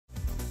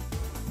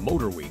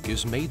MotorWeek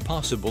is made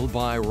possible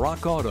by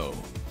Rock Auto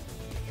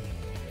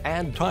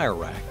and Tire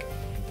Rack.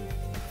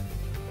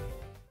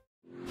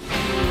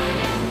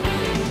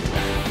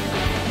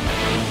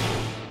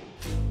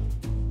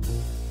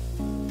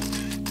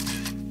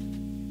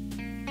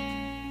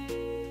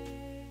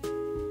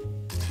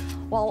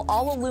 While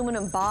all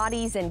aluminum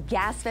bodies and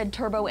gas-fed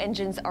turbo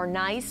engines are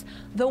nice,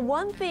 the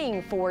one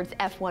thing Ford's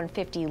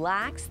F-150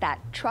 lacks that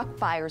truck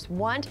buyers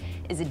want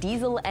is a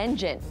diesel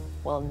engine.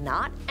 Well,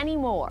 not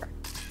anymore.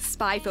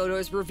 Spy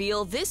photos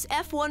reveal this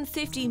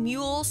F-150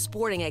 mule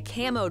sporting a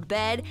camoed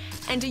bed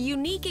and a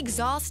unique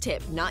exhaust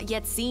tip not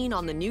yet seen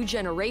on the new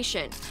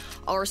generation.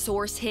 Our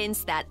source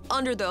hints that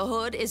under the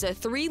hood is a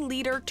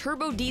 3-liter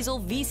turbo diesel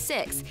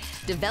V6,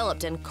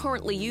 developed and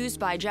currently used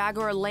by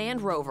Jaguar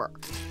Land Rover.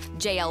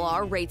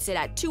 JLR rates it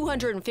at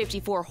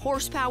 254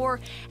 horsepower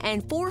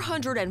and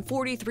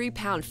 443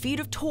 pound-feet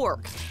of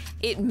torque.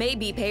 It may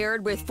be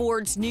paired with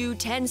Ford's new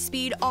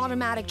 10-speed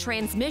automatic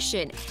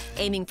transmission,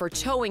 aiming for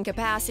towing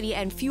capacity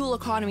and fuel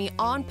economy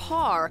on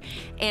par,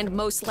 and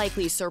most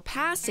likely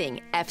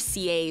surpassing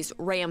FCA's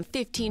Ram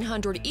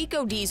 1500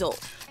 EcoDiesel.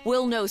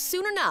 We'll know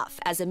soon enough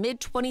as a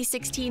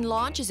mid-2016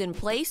 launch is in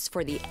place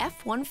for the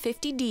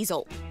F-150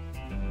 Diesel.